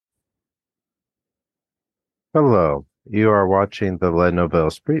Hello, you are watching the Nouvel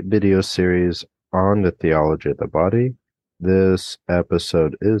Esprit video series on the theology of the body. This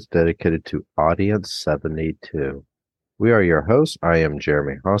episode is dedicated to Audience 72. We are your hosts. I am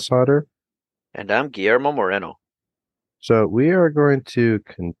Jeremy Hossotter. And I'm Guillermo Moreno. So we are going to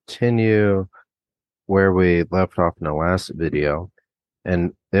continue where we left off in the last video,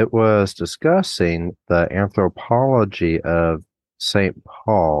 and it was discussing the anthropology of St.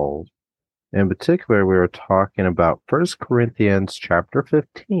 Paul. In particular, we were talking about First Corinthians chapter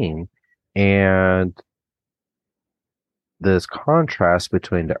 15 and this contrast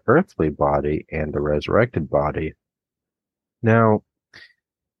between the earthly body and the resurrected body. Now,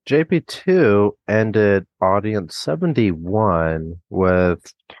 JP2 ended audience 71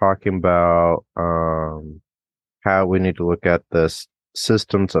 with talking about how we need to look at the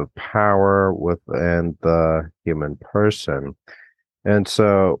systems of power within the human person. And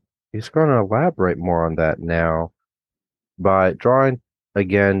so he's going to elaborate more on that now by drawing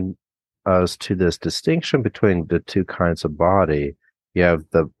again us to this distinction between the two kinds of body. You have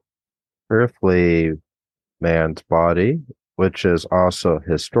the earthly man's body, which is also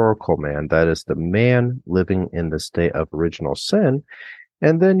historical man, that is the man living in the state of original sin.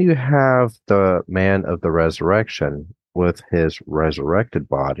 And then you have the man of the resurrection with his resurrected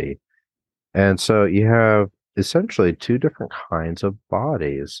body. And so you have essentially two different kinds of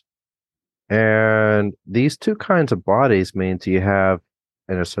bodies. And these two kinds of bodies means you have,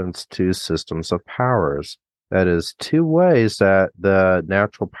 in a sense, two systems of powers. That is, two ways that the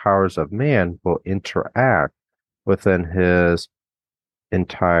natural powers of man will interact within his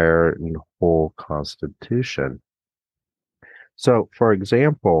entire and whole constitution. So, for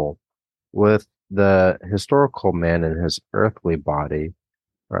example, with the historical man in his earthly body,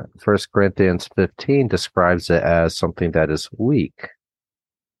 right, 1 Corinthians 15 describes it as something that is weak.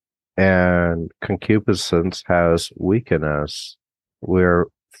 And concupiscence has weakened us. We're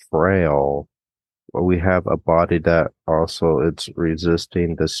frail. We have a body that also it's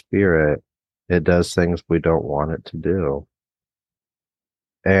resisting the spirit. It does things we don't want it to do.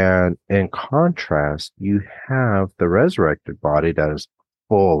 And in contrast, you have the resurrected body that is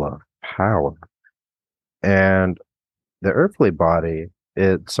full of power. And the earthly body,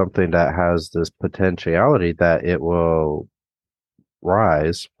 it's something that has this potentiality that it will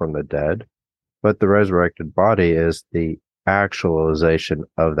rise from the dead, but the resurrected body is the actualization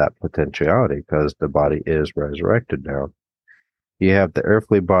of that potentiality because the body is resurrected now. You have the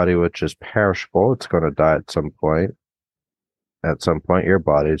earthly body, which is perishable. It's going to die at some point. At some point, your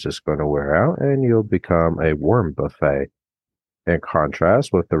body is just going to wear out and you'll become a worm buffet. In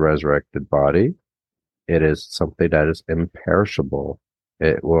contrast with the resurrected body, it is something that is imperishable.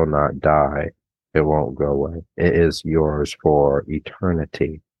 It will not die. It won't go away. It is yours for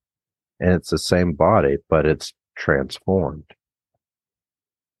eternity. And it's the same body, but it's transformed.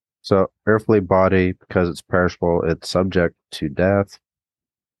 So, earthly body, because it's perishable, it's subject to death.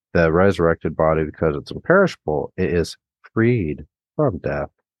 The resurrected body, because it's imperishable, it is freed from death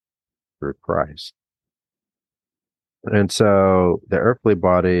through Christ. And so the earthly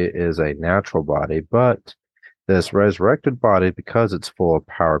body is a natural body, but this resurrected body, because it's full of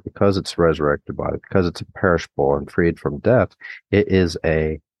power, because it's resurrected body, because it's imperishable and freed from death, it is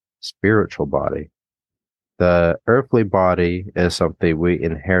a spiritual body. The earthly body is something we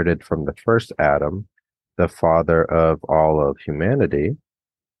inherited from the first Adam, the father of all of humanity,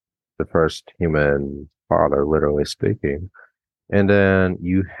 the first human father, literally speaking. And then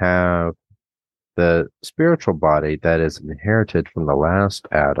you have the spiritual body that is inherited from the last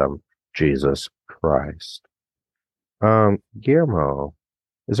Adam, Jesus Christ. Guillermo,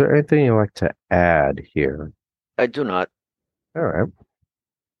 is there anything you'd like to add here? I do not. All right.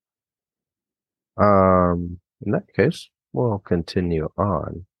 In that case, we'll continue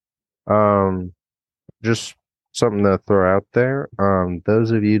on. Um, just something to throw out there.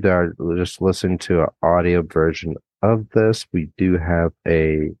 Those of you that are just listening to an audio version of this, we do have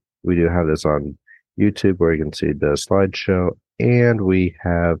this on YouTube where you can see the slideshow, and we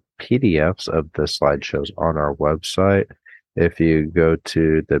have PDFs of the slideshows on our website. If you go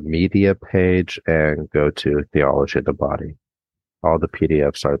to the media page and go to Theology of the Body, all the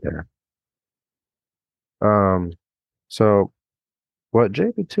PDFs are there. So what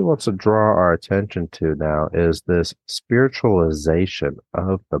JP2 wants to draw our attention to now is this spiritualization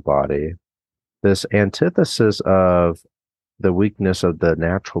of the body, this antithesis of the weakness of the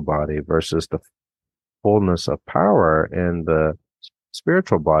natural body versus the fullness of power in the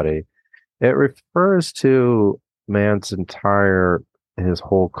spiritual body. It refers to man's his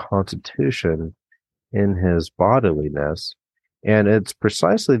whole constitution in his bodiliness. And it's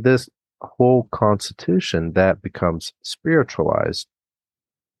precisely this whole constitution that becomes spiritualized.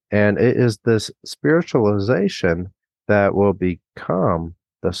 And it is this spiritualization that will become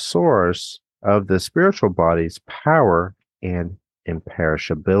the source of the spiritual body's power and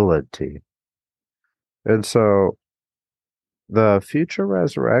imperishability. And so the future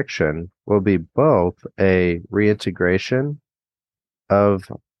resurrection will be both a reintegration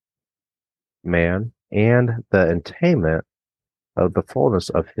of man and the attainment of the fullness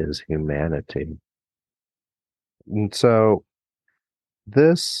of his humanity. And so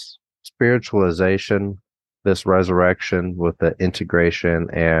this spiritualization, this resurrection with the integration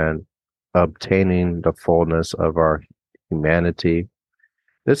and obtaining the fullness of our humanity,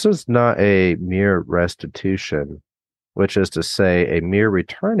 this is not a mere restitution, which is to say, a mere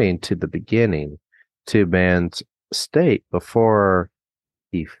returning to the beginning, to man's state before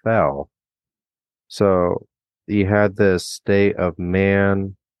he fell. So you had this state of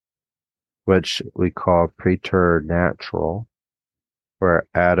man, which we call preternatural, where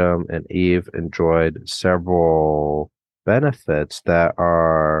Adam and Eve enjoyed several benefits that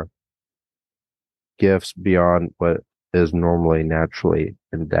are gifts beyond what is normally naturally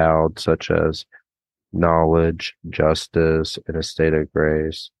endowed, such as knowledge, justice, and a state of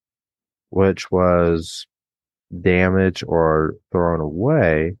grace, which was damaged or thrown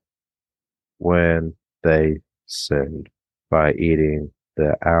away when they sinned by eating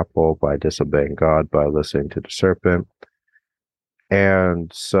the apple, by disobeying God, by listening to the serpent.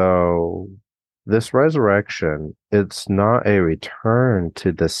 And so this resurrection, it's not a return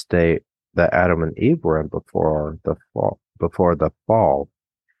to the state that Adam and Eve were in before the fall.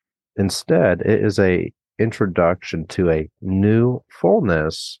 Instead, it is a introduction to a new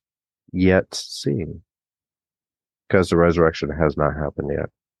fullness yet seen, because the resurrection has not happened yet.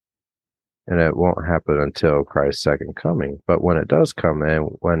 And it won't happen until Christ's second coming. But when it does come, and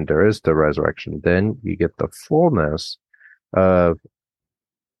when there is the resurrection, then you get the fullness of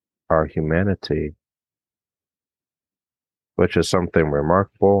our humanity, which is something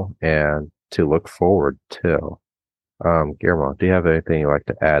remarkable and to look forward to. Guillermo, do you have anything you'd like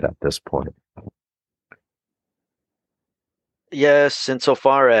to add at this point? Yes,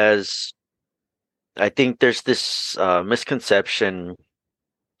 insofar as I think there's this misconception,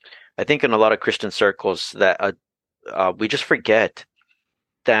 I think in a lot of Christian circles, that we just forget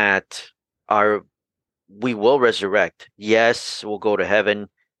that we will resurrect. Yes, we'll go to heaven,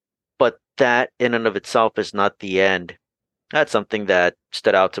 but that in and of itself is not the end. That's something that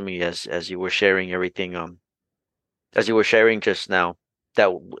stood out to me as you were sharing everything. As you were sharing just now,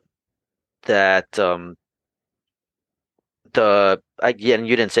 that that again,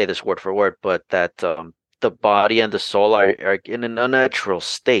 you didn't say this word for word, but that the body and the soul are in an unnatural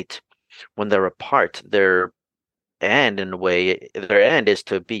state when they're apart. Their end, in a way, their end is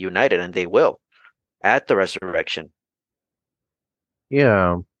to be united, and they will at the resurrection.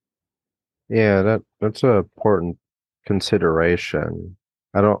 Yeah, that's an important consideration.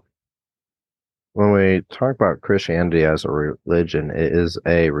 I don't When we talk about Christianity as a religion, it is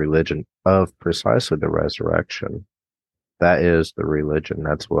a religion of precisely the resurrection. That is the religion.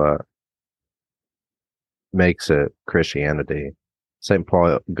 That's what makes it Christianity. St.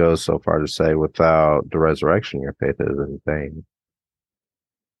 Paul goes so far to say, without the resurrection, your faith is in vain.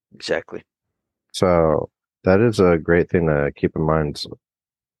 Exactly. So that is a great thing to keep in mind.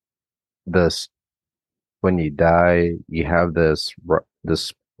 This, when you die, you have this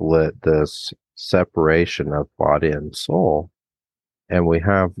split, this separation of body and soul, and we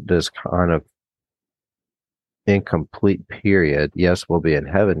have this kind of incomplete period. Yes, we'll be in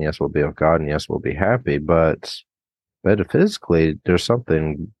heaven. Yes, we'll be with God, and yes, we'll be happy. But metaphysically, there's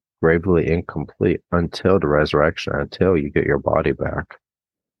something gravely incomplete until the resurrection, until you get your body back.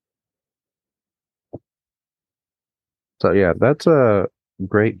 So yeah, that's a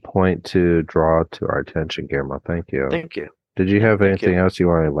great point to draw to our attention, Guillermo. Thank you. Thank you. Did you Yeah, have thank anything you. else you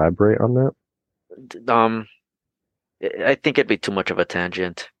want to elaborate on that? I think it'd be too much of a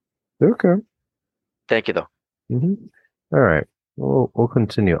tangent. Okay. Thank you, though. Mm-hmm. All right. We'll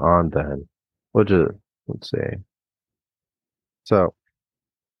continue on then. Let's see. So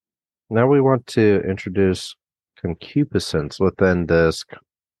now we want to introduce concupiscence within this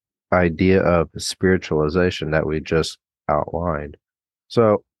idea of spiritualization that we just outlined.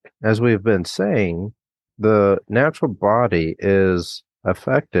 So, as we've been saying, the natural body is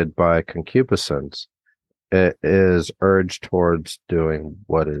affected by concupiscence. It is urged towards doing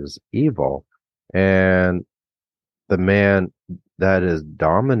what is evil. And the man that is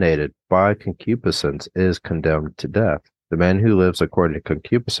dominated by concupiscence is condemned to death. The man who lives according to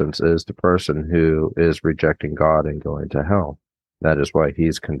concupiscence is the person who is rejecting God and going to hell. That is why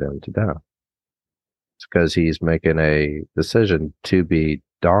he's condemned to death. It's because he's making a decision to be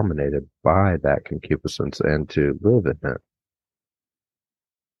dominated by that concupiscence and to live in it.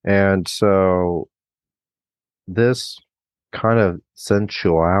 And so this kind of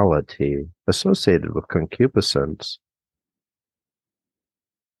sensuality associated with concupiscence,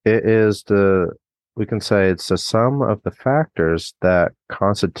 it is we can say it's the sum of the factors that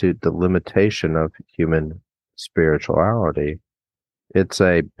constitute the limitation of human spirituality. It's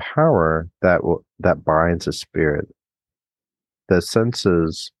a power that binds a spirit. The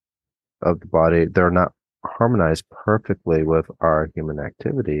senses of the body, they're not harmonized perfectly with our human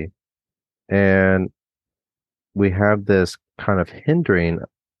activity. And we have this kind of hindering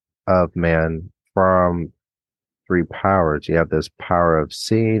of man from three powers. You have this power of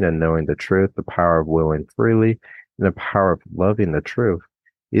seeing and knowing the truth, the power of willing freely, and the power of loving the truth.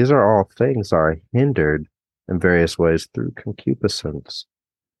 These are all things that are hindered in various ways through concupiscence.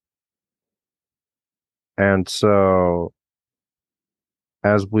 And so,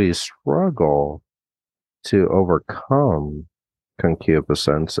 as we struggle to overcome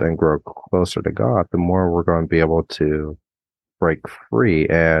concupiscence and grow closer to God, the more we're going to be able to break free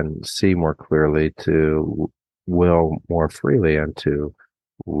and see more clearly, to will more freely, and to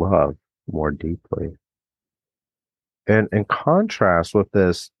love more deeply. And in contrast with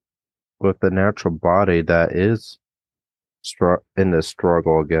this, with the natural body that is in this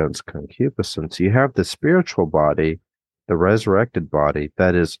struggle against concupiscence, you have the spiritual body, the resurrected body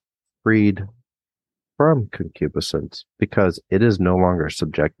that is freed from concupiscence because it is no longer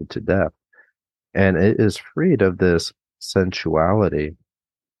subjected to death, and it is freed of this sensuality.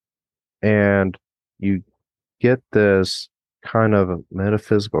 And you get this kind of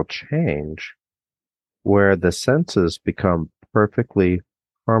metaphysical change where the senses become perfectly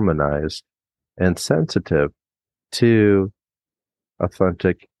harmonized and sensitive to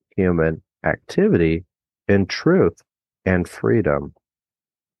authentic human activity in truth and freedom.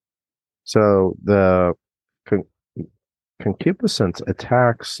 So the con- concupiscence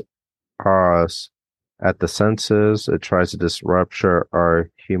attacks us at the senses. It tries to disrupt our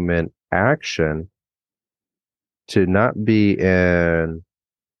human action to not be in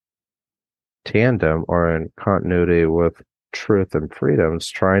tandem or in continuity with truth and freedom. It's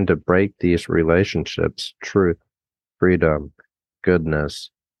trying to break these relationships: truth, freedom, goodness,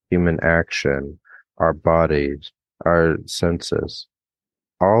 human action, our bodies, our senses.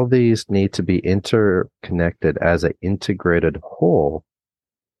 All these need to be interconnected as an integrated whole.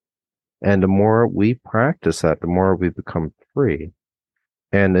 And the more we practice that, the more we become free.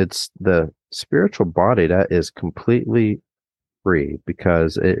 And it's the spiritual body that is completely free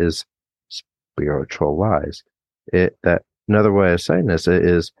because it is spiritualized. That another way of saying this, it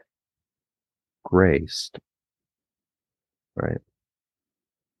is graced. Right?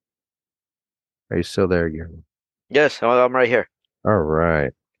 Are you still there, Guillermo? Yes, I'm right here. All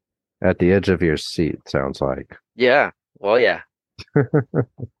right. At the edge of your seat, sounds like. Yeah. Well, yeah.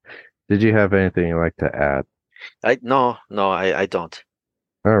 Did you have anything you'd like to add? I don't.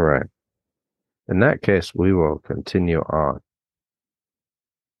 All right. In that case, we will continue on.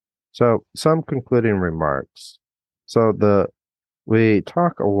 So, some concluding remarks. So, we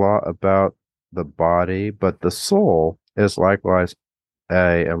talk a lot about the body, but the soul is likewise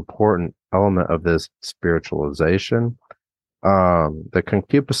a important element of this spiritualization. The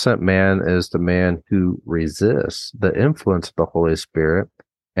concupiscent man is the man who resists the influence of the Holy Spirit,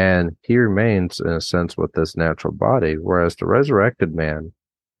 and he remains, in a sense, with this natural body, whereas the resurrected man,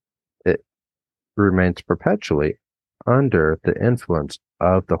 it remains perpetually under the influence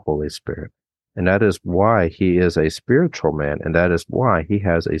of the Holy Spirit. And that is why he is a spiritual man, and that is why he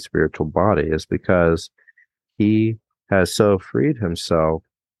has a spiritual body, is because he has so freed himself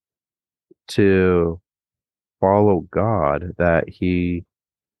to follow God that he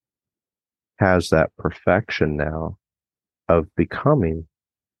has that perfection now of becoming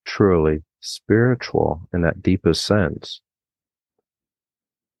truly spiritual in that deepest sense.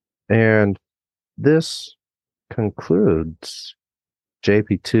 And this concludes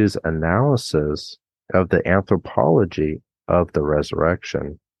JP2's analysis of the anthropology of the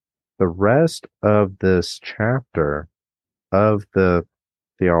resurrection. The rest of this chapter of the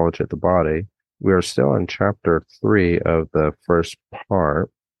theology of the body, we are still in chapter 3 of the first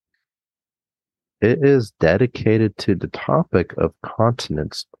part. It is dedicated to the topic of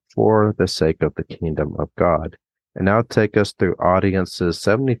continence for the sake of the kingdom of God. And now take us through audiences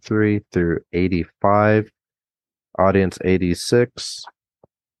 73 through 85. Audience 86,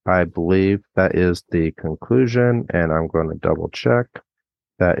 I believe that is the conclusion, and I'm going to double check.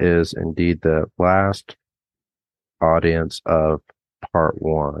 That is indeed the last audience of part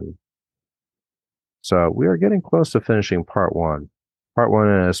one. So we are getting close to finishing part one. Part one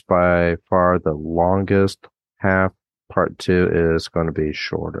is by far the longest half. Part two is going to be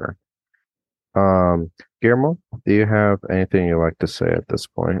shorter. Um, Guillermo, do you have anything you'd like to say at this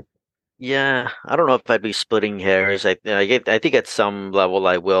point? Yeah, I don't know if I'd be splitting hairs. I think at some level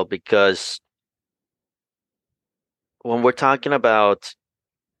I will, because when we're talking about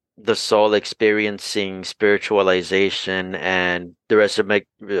the soul experiencing spiritualization and the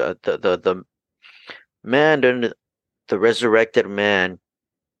the man and the resurrected man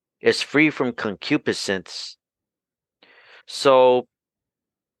is free from concupiscence. So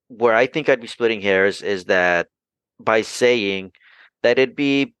where I think I'd be splitting hairs is that by saying that it'd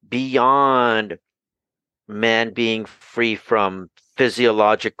be beyond man being free from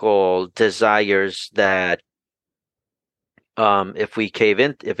physiological desires that if we cave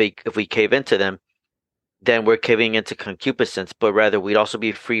into them, then we're caving into concupiscence, but rather we'd also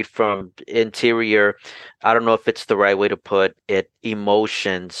be freed from interior, I don't know if it's the right way to put it,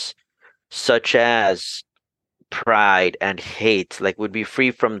 emotions such as pride and hate. Like we'd be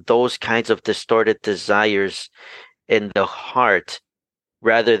free from those kinds of distorted desires in the heart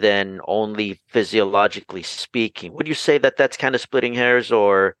rather than only physiologically speaking. Would you say that that's kind of splitting hairs,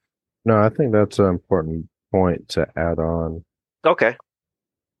 or No, I think that's an important point to add on okay?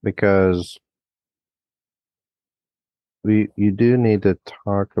 because you do need to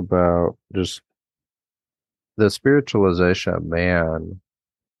talk about just the spiritualization of man.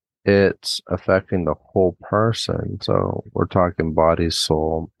 It's affecting the whole person. So we're talking body,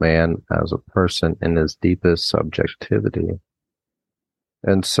 soul, man as a person in his deepest subjectivity.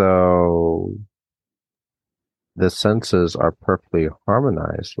 And so the senses are perfectly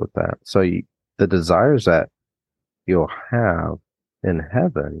harmonized with that. So the desires that you'll have in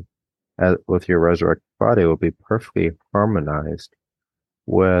heaven with your resurrected body will be perfectly harmonized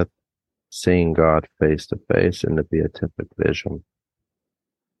with seeing God face to face in the beatific vision,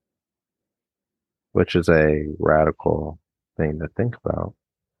 which is a radical thing to think about.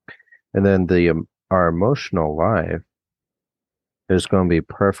 And then our emotional life is going to be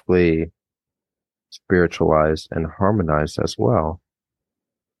perfectly spiritualized and harmonized as well,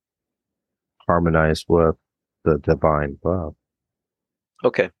 harmonized with the divine love.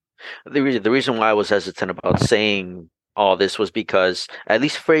 Okay. The reason why I was hesitant about saying all this was because, at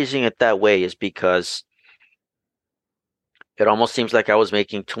least phrasing it that way, is because it almost seems like I was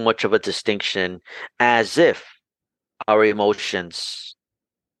making too much of a distinction, as if our emotions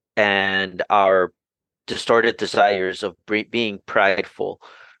and our distorted desires of being prideful,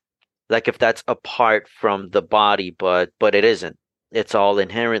 like if that's apart from the body, but it isn't. It's all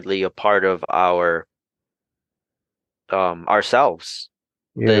inherently a part of our ourselves,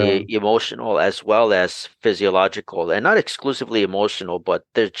 Yeah. the emotional as well as physiological, and not exclusively emotional, but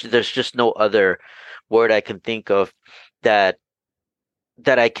there's just no other word I can think of that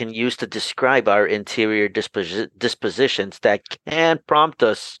I can use to describe our interior dispositions that can prompt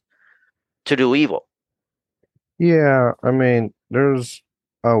us to do evil. Yeah. I mean, there's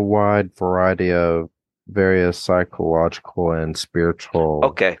a wide variety of various psychological and spiritual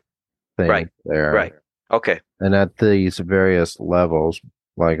Okay, things right, right. there. Okay. And at these various levels,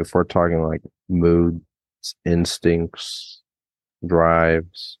 like if we're talking like moods, instincts,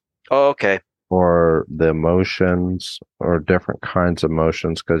 drives, Oh, okay. or the emotions, or different kinds of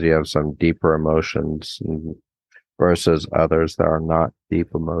emotions, because you have some deeper emotions versus others that are not deep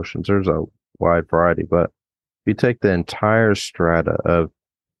emotions. There's a wide variety. But if you take the entire strata of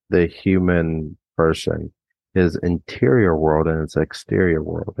the human person, his interior world and his exterior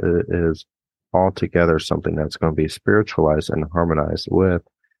world, it is altogether something that's going to be spiritualized and harmonized with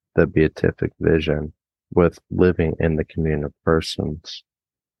the beatific vision, with living in the communion of persons.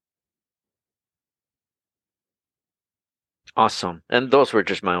 Awesome. And those were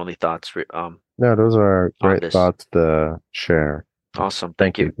just my only thoughts No, those are on great this. thoughts to share. Awesome.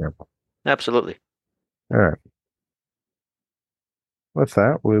 Thank Thank you. you, Grandpa. Absolutely. All right. With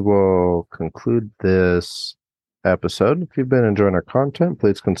that, we will conclude this episode. If you've been enjoying our content,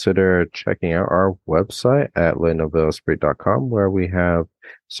 please consider checking out our website at nouvelesprit.com, where we have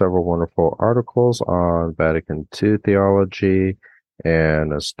several wonderful articles on Vatican II theology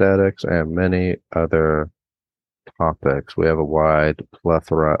and aesthetics and many other topics. We have a wide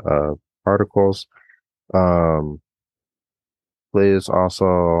plethora of articles. Um, Please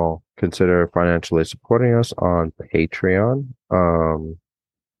also consider financially supporting us on Patreon.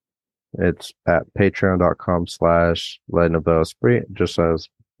 It's at patreon.com/Le Nouvel Esprit, just as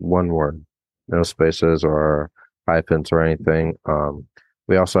one word, no spaces or hyphens or anything.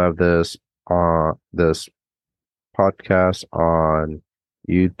 We also have this podcasts on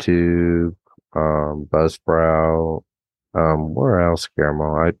YouTube, Buzzsprout. Where else,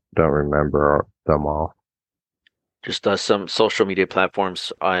 Guillermo? I don't remember them all. Just some social media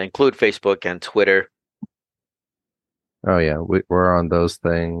platforms include Facebook and Twitter. Oh yeah, we're on those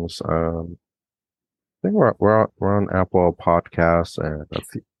things. I think we're on Apple Podcasts and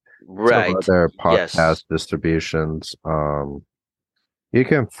some Right. other podcast Yes. distributions. You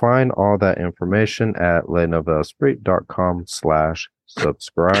can find all that information at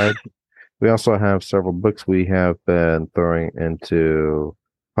lenovelspreet.com/subscribe. We also have several books we have been throwing into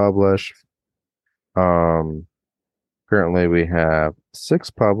publish. Um, Currently we have 6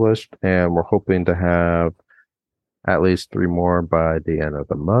 published, and we're hoping to have at least 3 more by the end of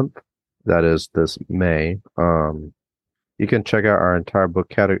the month. That is this May. You can check out our entire book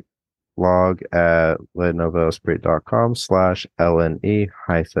catalog at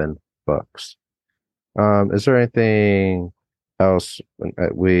lenovelspreet.com/LNE-books. Is there anything else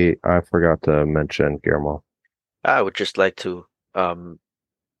I forgot to mention, Guillermo? I would just like to um,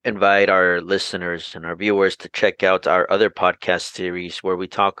 invite our listeners and our viewers to check out our other podcast series where we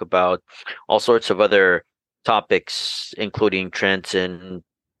talk about all sorts of other topics, including trends in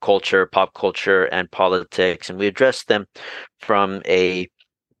culture, pop culture, and politics. And we address them from a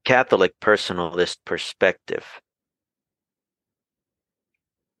Catholic personalist perspective.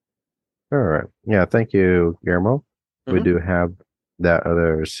 All right. Yeah, thank you, Guillermo. We Hmm. do have that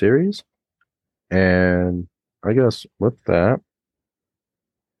other series. And I guess with that,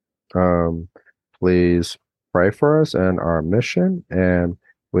 um, please pray for us and our mission, and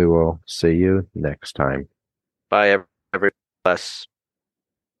we will see you next time. Bye, everyone. Bless.